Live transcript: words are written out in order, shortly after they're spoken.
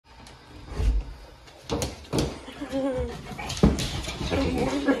Good morning.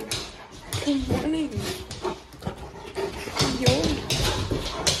 Good morning. Yo.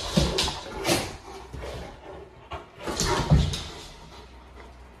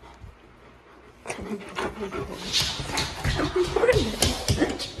 Good morning.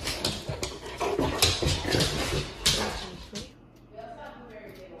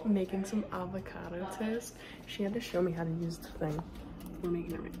 Making some avocado toast. She had to show me how to use the thing. We're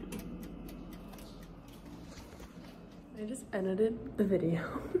making it right now. I just edited the video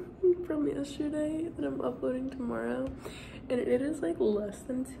from yesterday that I'm uploading tomorrow, and it is like less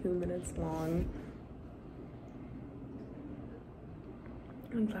than 2 minutes long.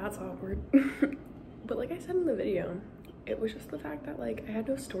 And that's awkward. But like I said in the video, it was just the fact that like I had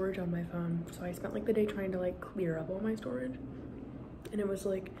no storage on my phone, so I spent like the day trying to like clear up all my storage. And it was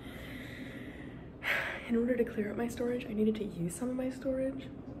like, in order to clear up my storage, I needed to use some of my storage.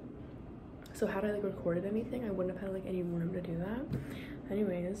 So had I like recorded anything, I wouldn't have had like any room to do that.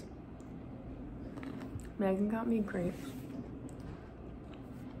 Anyways, Megan got me grapes.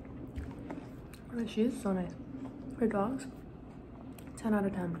 And she is so nice. Her dogs, 10 out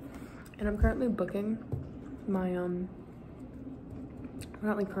of 10. And I'm currently booking my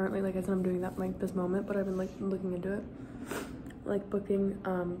not like currently, like I said, I'm doing that like this moment, but I've been like looking into it. Like booking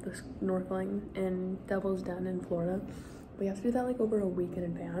the snorkeling in Devil's Den in Florida. We have to do that like over a week in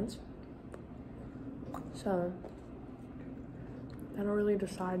advance. So I don't really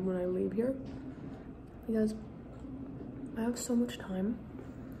decide when I leave here because I have so much time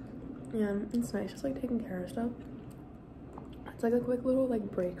and it's nice just like taking care of stuff. It's like a quick little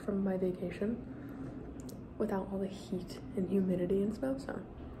like break from my vacation without all the heat and humidity and stuff. So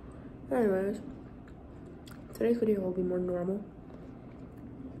anyways, today's video will be more normal.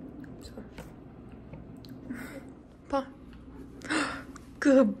 So Pa.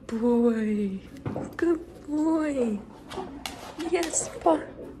 Good boy. Good boy. Yes, Pa.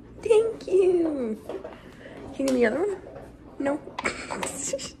 Thank you. Can you give me the other one? No.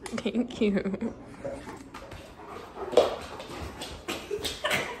 Thank you.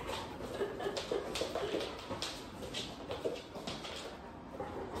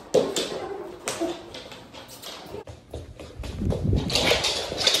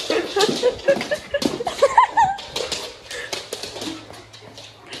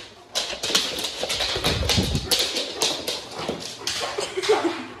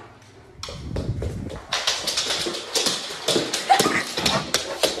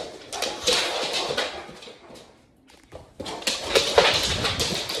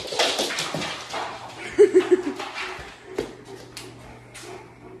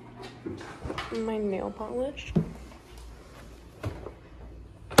 My nail polish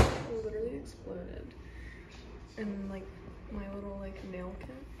literally exploded and like my little like nail kit.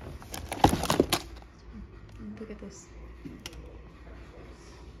 Look at this.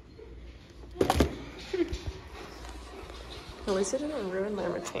 At least it didn't ruin my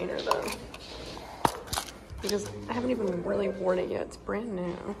retainer though, because I haven't even really worn it yet. It's brand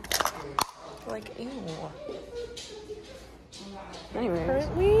new. Like, ew. Anyway,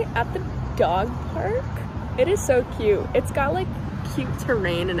 currently at the dog park. It is so cute. It's got like cute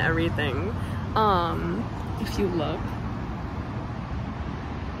terrain and everything. If you look,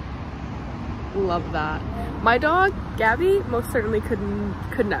 love that. My dog Gabby most certainly could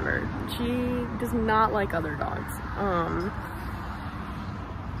never. She does not like other dogs.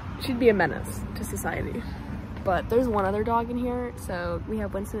 She'd be a menace to society. But there's one other dog in here, so we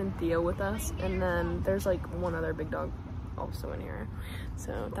have Winston and Theo with us, and then there's like one other big dog also in here.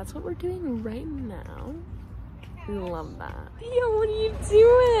 So that's what we're doing right now. We love that. Theo, what are you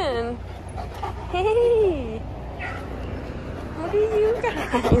doing? Hey! What are you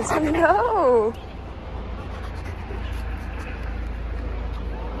guys? No!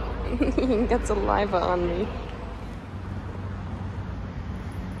 He got saliva on me.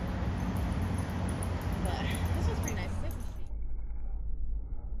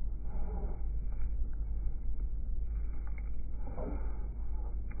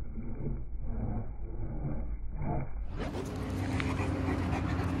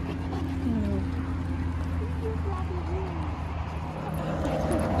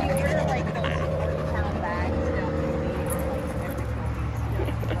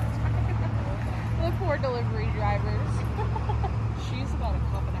 Delivery drivers. She's about a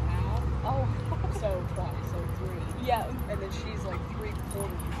cup and a half. Oh, so 3. Yeah, and then she's like 3/4.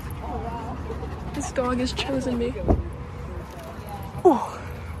 Oh wow. This dog has chosen me. Oh,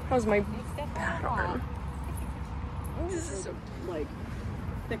 that was my bad arm. This is like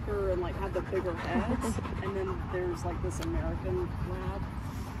thicker and like have the bigger heads, and then there's like this American lab.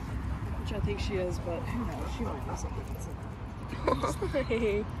 which I think she is, but who knows? She might be something that's in there.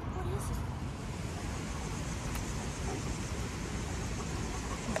 Hey. What is it?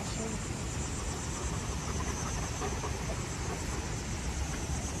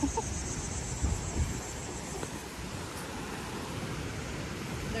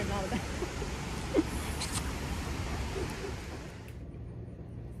 They're not a bad.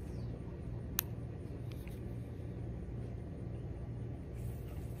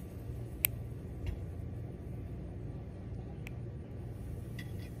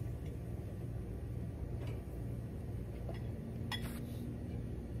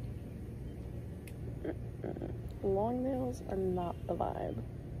 Long nails are not the vibe.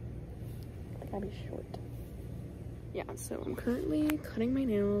 They gotta be short. Yeah, so I'm currently cutting my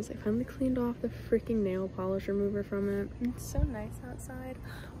nails. I finally cleaned off the freaking nail polish remover from it. It's so nice outside.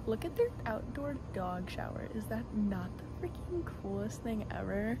 Look at their outdoor dog shower. Is that not the freaking coolest thing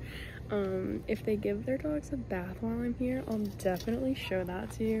ever? If they give their dogs a bath while I'm here, I'll definitely show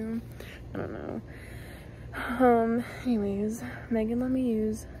that to you. I don't know. Anyways, Megan let me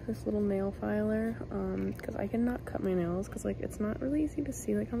use this little nail filer, because I cannot cut my nails, because, like, it's not really easy to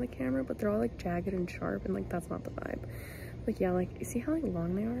see, like, on the camera, but they're all, like, jagged and sharp, and, like, that's not the vibe. Like, yeah, like, you see how, like,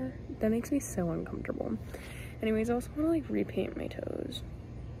 long they are? That makes me so uncomfortable. Anyways, I also want to, like, repaint my toes,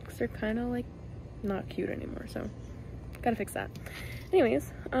 because they're kind of, like, not cute anymore, so gotta fix that.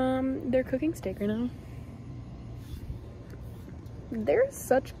 Anyways, they're cooking steak right now. They're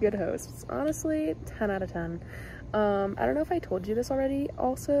such good hosts, honestly. 10 out of 10. I don't know if I told you this already.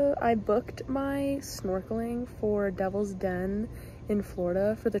 Also, I booked my snorkeling for Devil's Den in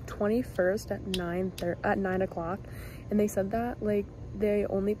Florida for the 21st at 9 o'clock, and they said that, like, they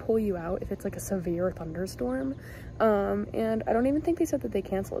only pull you out if it's, like, a severe thunderstorm. And I don't even think they said that they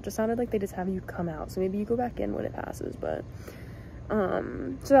cancel. It just sounded like they just have you come out, so maybe you go back in when it passes. But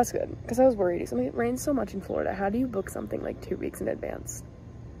so that's good, because I was worried. It rains so much in Florida. How do you book something like 2 weeks in advance?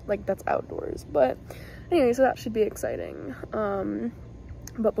 Like, that's outdoors. But anyway, so that should be exciting.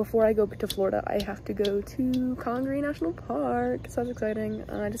 But before I go to Florida, I have to go to Congaree National Park, so that's exciting.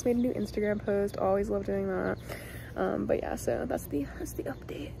 I just made a new Instagram post. Always love doing that. But yeah, so that's the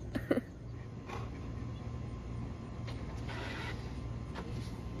update.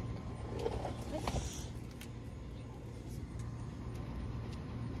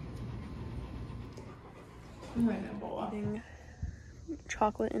 Eating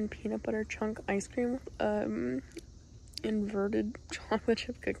chocolate and peanut butter chunk ice cream with inverted chocolate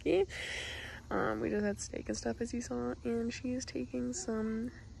chip cookie. We just had steak and stuff, as you saw, and she's taking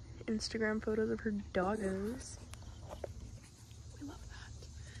some Instagram photos of her doggos. We love that.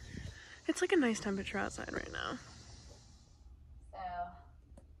 It's like a nice temperature outside right now. So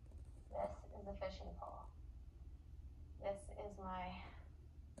this is a fishing pole. This is my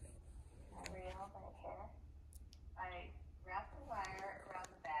reel right here. I wrap the wire around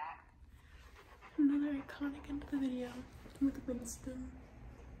the back. Another iconic end of the video with Winston.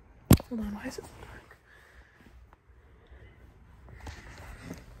 Hold on, why is it so dark?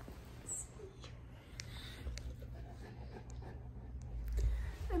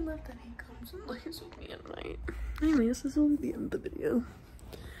 I love that he comes and lays with me at night. Anyways, this will be the end of the video.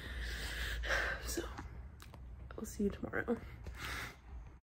 So, I'll see you tomorrow.